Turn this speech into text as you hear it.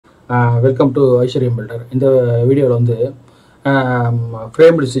Welcome to aishwaryam.builder. இந்த வீடியோவில் வந்து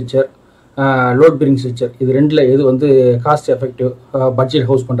framed structure, load bearing structure இது ரெண்டில் எது வந்து காஸ்ட் எஃபெக்டிவ், பட்ஜெட்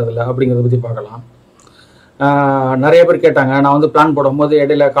ஹவுஸ் பண்ணுறதில்ல அப்படிங்கிறத பற்றி பார்க்கலாம். நிறைய பேர் கேட்டாங்க, நான் வந்து பிளான் போடும்போது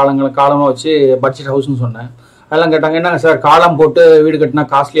இடையில காலமாக வச்சு பட்ஜெட் ஹவுஸ்னு சொன்னேன். அதெல்லாம் கேட்டாங்க, என்னங்க சார் காலம் போட்டு வீடு கட்டினா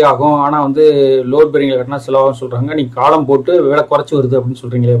காஸ்ட்லி ஆகும், ஆனால் வந்து லோட் பேரிங்கில் கட்டினா செலவாகும் சொல்கிறாங்க, நீங்கள் காலம் போட்டு விலை குறைச்சி வருது அப்படின்னு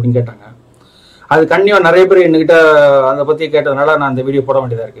சொல்கிறீங்களே அப்படின்னு கேட்டாங்க. அது கண்டிப்பாக நிறைய பேர் என்கிட்ட அதை பற்றி கேட்டதுனால நான் இந்த வீடியோ போட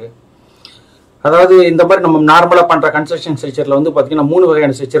வேண்டியதாக இருக்குது. அதாவது இந்த மாதிரி நம்ம நார்மலாக பண்ணுற கன்ஸ்ட்ரக்ஷன் ஸ்ட்ரக்சரில் வந்து பார்த்திங்கன்னா 3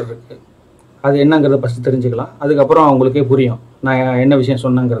 வகையான ஸ்ட்ரக்சர் இருக்குது. அது என்னங்கிறத ஃபஸ்ட்டு தெரிஞ்சுக்கலாம், அதுக்கப்புறம் உங்களுக்கே புரியும் நான் என்ன விஷயம்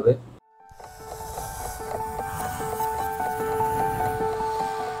சொன்னேங்கிறது.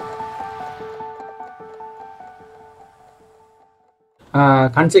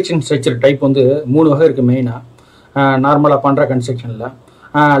 கன்ஸ்ட்ரக்ஷன் ஸ்ட்ரக்சர் டைப் வந்து 3 வகை இருக்குது மெயினாக நார்மலாக பண்ணுற கன்ஸ்ட்ரக்ஷனில்.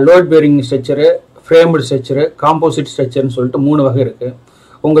 Load bearing structure, framed structure, composite ஸ்ட்ரக்சர்னு சொல்லிட்டு 3 வகை இருக்குது.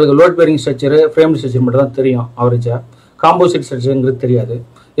 உங்களுக்கு load bearing structure, framed structure மட்டும் தான் தெரியும் அவரேஜாக. காம்போசிட் ஸ்ட்ரக்சருங்கிறது தெரியாது.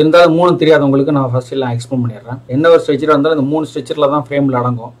 இருந்தாலும் 3 தெரியாதவங்களுக்கு நான் ஃபஸ்ட்டு எல்லாம் எக்ஸ்பிளைன் பண்ணிடுறேன். என்ன ஒரு ஸ்ட்ரக்சராக இருந்தாலும் இந்த 3 ஸ்ட்ரக்சரில் தான் ஃப்ரேமில்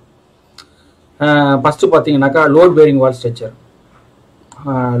அடங்கும். ஃபஸ்ட்டு பார்த்தீங்கன்னாக்கா லோட் பேரிங் வால் ஸ்ட்ரக்சர்,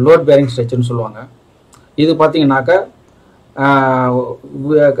 லோட் பேரிங் ஸ்ட்ரக்சர்னு சொல்லுவாங்க. இது பார்த்தீங்கன்னாக்கா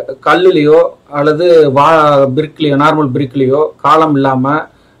கல்லுலேயோ அல்லது பிரிக்லேயோ, நார்மல் பிரிக்லேயோ காலம் இல்லாமல்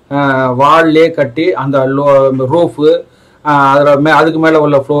வால்லே கட்டி அந்த ரூஃபு அதுக்கு மேலே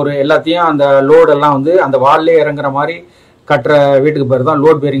உள்ள ஃப்ளோரு எல்லாத்தையும் அந்த லோடெல்லாம் வந்து அந்த வால்லே இறங்குற மாதிரி கட்டுற வீட்டுக்கு பேர் தான்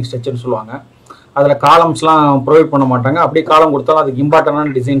லோட் பேரிங் ஸ்ட்ரக்சர்னு சொல்லுவாங்க. அதில் காலம்ஸ்லாம் ப்ரொவைட் பண்ண மாட்டாங்க. அப்படி காலம் கொடுத்தாலும் அதுக்கு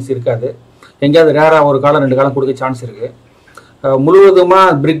இம்பார்ட்டண்டான டிசைன்ஸ் இருக்காது. எங்கேயாவது ரேராக ஒரு காலம் 2 காலம் கொடுக்க சான்ஸ் இருக்குது.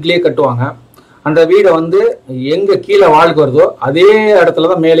 முழுவதுமாக பிரிக்லேயே கட்டுவாங்க. அந்த வீடை வந்து எங்கே கீழே வால்க்கு வருதோ அதே இடத்துல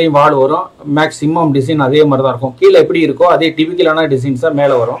தான் மேலேயும் வால் வரும். மேக்ஸிமம் டிசைன் அதே மாதிரி தான் இருக்கும். கீழே எப்படி இருக்கோ அதே டிபிக்கலான டிசைன்ஸ் தான்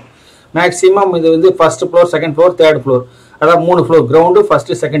மேலே வரும். மேக்ஸிமம் இது வந்து first floor, second floor, third floor, அதாவது 3 ஃப்ளோர், கிரவுண்டு,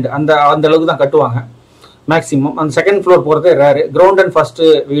 ஃபர்ஸ்ட், செகண்ட் அந்த அளவுக்கு தான் கட்டுவாங்க மேக்ஸிமம். அந்த செகண்ட் ஃப்ளோர் போகிறதே ரேரு. கிரவுண்ட் அண்ட் ஃபர்ஸ்ட்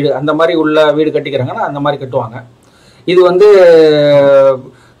வீடு அந்த மாதிரி உள்ள வீடு கட்டிக்கிறாங்கன்னா அந்த மாதிரி கட்டுவாங்க. இது வந்து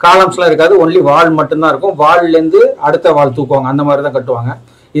காலம்ஸ்லாம் இருக்காது, ஒன்லி வால் மட்டும்தான் இருக்கும். வால்லேருந்து அடுத்த வால் தூக்குவாங்க, அந்த மாதிரி தான் கட்டுவாங்க.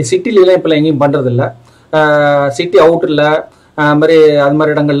 இது சிட்டிலலாம் இப்போ எங்கேயும் பண்ணுறதில்ல. சிட்டி அவுட்டரில் அது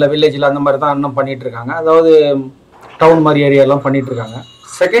மாதிரி இடங்களில், வில்லேஜில் அந்த மாதிரி தான் இன்னும் பண்ணிகிட்டு இருக்காங்க. அதாவது டவுன் மாதிரி ஏரியாலாம் பண்ணிகிட்டு இருக்காங்க.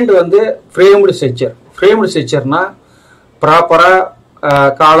 செகண்ட் வந்து ஃப்ரேம்டு ஸ்ட்ரக்சர். ஃப்ரேம்டு ஸ்ட்ரக்சர்னால்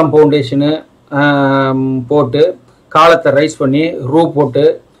ப்ராப்பராக காலம் ஃபவுண்டேஷனு போட்டு காலத்தை ரைஸ் பண்ணி ரூப் போட்டு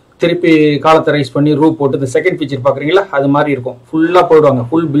திருப்பி காலத்தை ரைஸ் பண்ணி ரூப் போட்டு இந்த செகண்ட் ஃபீச்சர் பார்க்குறீங்களா அது மாதிரி இருக்கும். ஃபுல்லாக போயிடுவாங்க.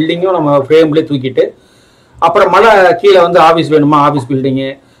 ஃபுல் பில்டிங்கும் நம்ம ஃப்ரேம்லேயே தூக்கிட்டு அப்புறம் மழை கீழே வந்து ஆஃபீஸ் வேணுமா ஆஃபீஸ் பில்டிங்கு,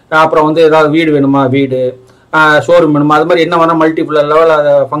 அப்புறம் வந்து ஏதாவது வீடு வேணுமா வீடு, ஷோரூம் வேணுமா, அது மாதிரி என்ன வேணால் மல்டிபிள் லெவலில்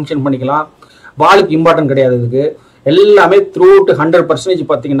அதை ஃபங்க்ஷன் பண்ணிக்கலாம். வாலுக்கு இம்பார்ட்டன்ட் கிடையாது. இதுக்கு எல்லாமே த்ரூ டு 100%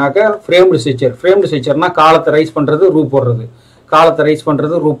 பார்த்தீங்கன்னாக்கா ஃப்ரேம்டு ஸ்ட்ரக்சர். ஃப்ரேம்டு ஸ்ட்ரக்சர்னா காலத்தை ரைஸ் பண்ணுறது, ரூப் போடுறது, காலத்தை ரைஸ்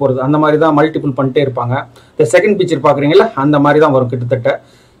பண்ணுறது, ரூப் போடுறது, அந்த மாதிரி தான் மல்டிபிள் பண்ணிட்டே இருப்பாங்க. இந்த செகண்ட் பிக்சர் பார்க்குறீங்களா அந்த மாதிரி தான் வரும்.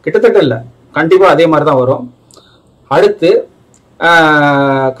 கிட்டத்தட்ட இல்லை, கண்டிப்பாக அதே மாதிரி தான் வரும். அடுத்து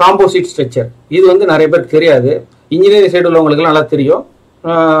காம்போசிட் ஸ்ட்ரக்சர். இது வந்து நிறைய பேருக்கு தெரியாது. இன்ஜினியரிங் சைடு உள்ளவங்களுக்குலாம் நல்லா தெரியும்,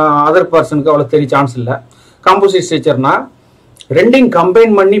 அதர் பர்சனுக்கு அவ்வளோ தெரிய சான்ஸ் இல்லை. காம்போசிட் ஸ்ட்ரக்சர்னா ரெண்டையும்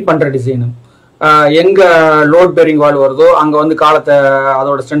கம்பைன் பண்ணி பண்ணுற டிசைனு. எங்கே லோட் பேரிங் வால் வருதோ அங்கே வந்து காலத்தை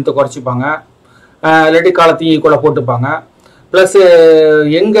அதோட ஸ்ட்ரென்த்தை குறைச்சிப்பாங்க, இல்லாட்டி காலத்தையும் ஈக்குவலாக போட்டுப்பாங்க. ப்ளஸ்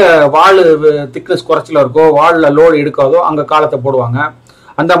எங்கே வால் திக்னஸ் குறைச்சல இருக்கோ, வாலில் லோடு எடுக்காதோ அங்கே காலத்தை போடுவாங்க.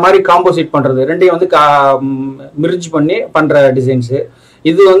 அந்த மாதிரி காம்போசிட் பண்ணுறது ரெண்டையும் வந்து மிர்ஜ் பண்ணி பண்ணுற டிசைன்ஸு.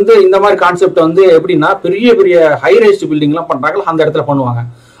 இது வந்து இந்த மாதிரி கான்செப்ட் வந்து எப்படின்னா பெரிய பெரிய ஹைரைஸ்டு பில்டிங்லாம் பண்ணுறாங்களோ அந்த இடத்துல பண்ணுவாங்க.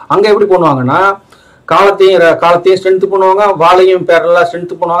 அங்கே எப்படி பண்ணுவாங்கன்னா காலத்தையும் ஸ்ட்ரென்த் பண்ணுவாங்க, வாழையும் பேரலாக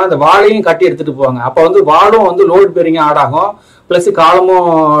ஸ்ட்ரென்த் பண்ணுவாங்க, அந்த வாழையும் கட்டி எடுத்துகிட்டு போவாங்க. அப்போ வந்து வாலும் வந்து லோட் பேரிங்காக ஆட் ஆகும், ப்ளஸ் காலமும்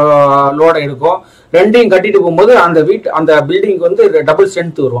லோடை எடுக்கும். ரெண்டையும் கட்டிட்டு போகும்போது அந்த பில்டிங்க்கு வந்து டபுள்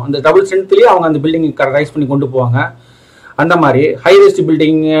ஸ்ட்ரென்த் வரும். அந்த டபுள் ஸ்ட்ரென்த்லேயே அவங்க அந்த பில்டிங் ரைஸ் பண்ணி கொண்டு போவாங்க. அந்த மாதிரி ஹைரெஸ்ட்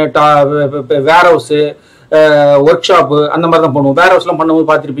பில்டிங், வேர் ஹவுஸு, ஒர்க் ஷாப்பு அந்த மாதிரி தான் பண்ணுவோம். வேர் ஹவுஸ்லாம் பண்ணும்போது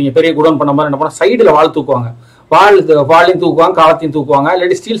பார்த்துருப்பீங்க, பெரிய குடோன் பண்ண மாதிரி என்ன பண்ணால் சைடில் வால் தூக்குவாங்க, வாலையும் தூக்குவாங்க, காலத்தையும் தூக்குவாங்க,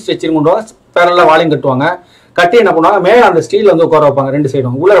 இல்லாட்டி ஸ்டீல் ஸ்ட்ரக்சர் கொண்டு வாங்க, பேரலாக வாலையும் கட்டுவாங்க. கட்டி என்ன பண்ணுவாங்க, மேலே அந்த ஸ்டீல் வந்து உட்கார வைப்பாங்க 2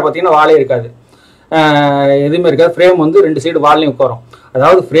 சைடும். உள்ளே பார்த்தீங்கன்னா வாலே இருக்காது, எதுவுமே இருக்காது. ஃப்ரேம் வந்து 2 சைடு வாலையும் உட்காரும்.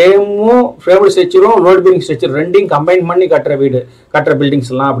 அதாவது ஃப்ரேம்டு ஸ்ட்ரக்சரும் லோட் பேரிங் ஸ்ட்ரக்சர் ரெண்டையும் கம்பைன் பண்ணி கட்டுற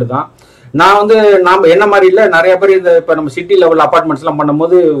பில்டிங்ஸ் எல்லாம் அப்படி தான். நான் வந்து நாம் என்ன மாதிரி இல்லை, நிறைய பேர் இந்த இப்போ நம்ம சிட்டி லெவலில் அப்பார்ட்மெண்ட்ஸ்லாம்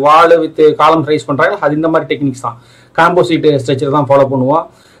பண்ணும்போது வால் வித் காலம் ரைஸ் பண்ணுறாங்க. அது இந்த மாதிரி டெக்னிக்ஸ் தான். காம்போசிட் ஸ்ட்ரக்சர் தான் ஃபாலோ பண்ணுவோம்.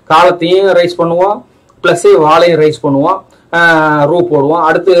 காலத்தையும் ரைஸ் பண்ணுவோம், ப்ளஸ் வாலையும் ரைஸ் பண்ணுவோம், ரூப் போடுவோம்.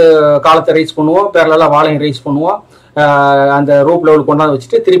 அடுத்து காலத்தை ரைஸ் பண்ணுவோம், பேரலாக வாலையும் ரைஸ் பண்ணுவோம், அந்த ரூப் லெவல் கொண்டாந்து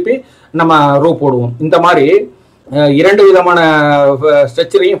வச்சுட்டு திருப்பி நம்ம ரூப் போடுவோம். இந்த மாதிரி 2 விதமான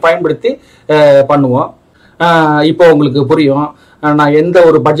ஸ்ட்ரக்சரையும் பயன்படுத்தி பண்ணுவோம். இப்போ உங்களுக்கு புரியும். நான் எந்த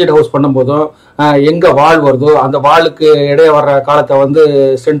ஒரு பட்ஜெட் ஹவுஸ் பண்ணும்போதும் எங்கே வால் வருதோ அந்த வாலுக்கு இடையே வர்ற காலத்தை வந்து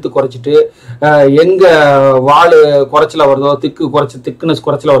ஸ்ட்ரென்த்து குறைச்சிட்டு எங்கே வால் குறைச்சல வருதோ திக்னஸ்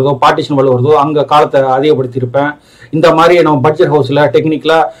குறைச்சல வருதோ பார்ட்டிஷன் வால் வருதோ அங்கே காலத்தை அதிகப்படுத்தியிருப்பேன். இந்த மாதிரி நம்ம பட்ஜெட் ஹவுஸில்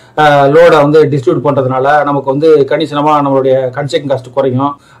டெக்னிக்கலாக லோடை வந்து டிஸ்ட்ரிபியூட் பண்ணுறதுனால நமக்கு வந்து கணிசனமாக நம்மளுடைய கன்ஸ்ட்ரக்ஷன் காஸ்ட்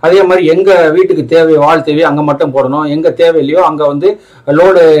குறையும். அதே மாதிரி எங்கள் வீட்டுக்கு வால் தேவையோ அங்கே மட்டும் போடணும், எங்கே தேவையில்லையோ அங்கே வந்து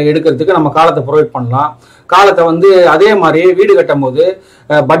லோடு எடுக்கிறதுக்கு நம்ம காலத்தை ப்ரொவைட் பண்ணலாம். காலத்தை வந்து அதே மாதிரி வீடு கட்டும் போது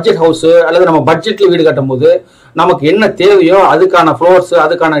பட்ஜெட் ஹவுஸ் அல்லது நம்ம பட்ஜெட்ல வீடு கட்டும் போது நமக்கு என்ன தேவையோ அதுக்கான ஃப்ளோர்ஸ்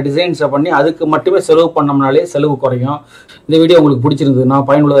அதுக்கான டிசைன்ஸை பண்ணி அதுக்கு மட்டுமே செலவு பண்ணோம்னாலே செலவு குறையும். இந்த வீடியோ உங்களுக்கு பிடிச்சிருந்ததுன்னா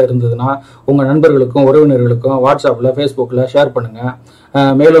பயனுள்ளதாக இருந்ததுன்னா உங்கள் நண்பர்களுக்கும் உறவினர்களுக்கும் வாட்ஸ்அப்பில் ஃபேஸ்புக்கில் ஷேர் பண்ணுங்கள்.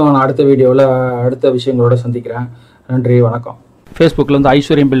 மேலும் நான் அடுத்த வீடியோவில் அடுத்த விஷயங்களோட சந்திக்கிறேன். நன்றி, வணக்கம். ஃபேஸ்புக்கில் வந்து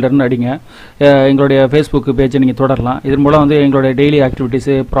ஐஸ்வர்யம் பில்டர்னு அடிங்க, எங்களுடைய ஃபேஸ்புக் பேஜை நீங்கள் தொடரலாம். இதன் மூலம் வந்து எங்களுடைய டெய்லி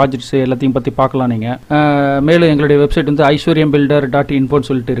ஆக்டிவிட்டீஸு ப்ராஜெக்ட்ஸு எல்லாத்தையும் பற்றி பார்க்கலாம். நீங்கள் மேலும் எங்களுடைய வெப்சைட் வந்து aishwaryam.builder.info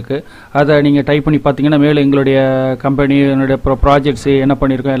சொல்லிட்டு இருக்குது. அதை நீங்கள் டைப் பண்ணி பார்த்தீங்கன்னா மேலும் எங்களுடைய கம்பெனி என்னுடைய ப்ராஜெக்ட்ஸு என்ன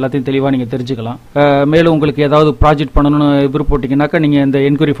பண்ணியிருக்கோம் எல்லாத்தையும் தெளிவாக நீங்கள் தெரிஞ்சுக்கலாம். மேலும் உங்களுக்கு ஏதாவது ப்ராஜெக்ட் பண்ணணும்னு விருப்பப்பட்டீங்கன்னாக்கா நீங்கள் இந்த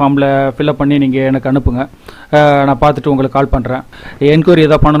என்கொயரி ஃபார்மில் ஃபில்அப் பண்ணி நீங்கள் எனக்கு அனுப்புங்க. நான் பார்த்துட்டு உங்களுக்கு கால் பண்ணுறேன். என்கொயரி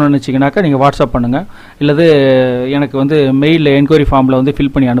எதாவது பண்ணணும்னு வச்சிங்கனாக்கா நீங்கள் வாட்ஸ்அப் பண்ணுங்கள், இல்லது எனக்கு வந்து மெயிலில் என்கொயரி ஃபார்மில் வந்து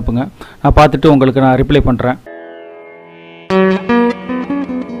ஃபில் பண்ணி அனுப்புங்க. நான் பார்த்துட்டு உங்களுக்கு நான் ரிப்ளை பண்ணுறேன்.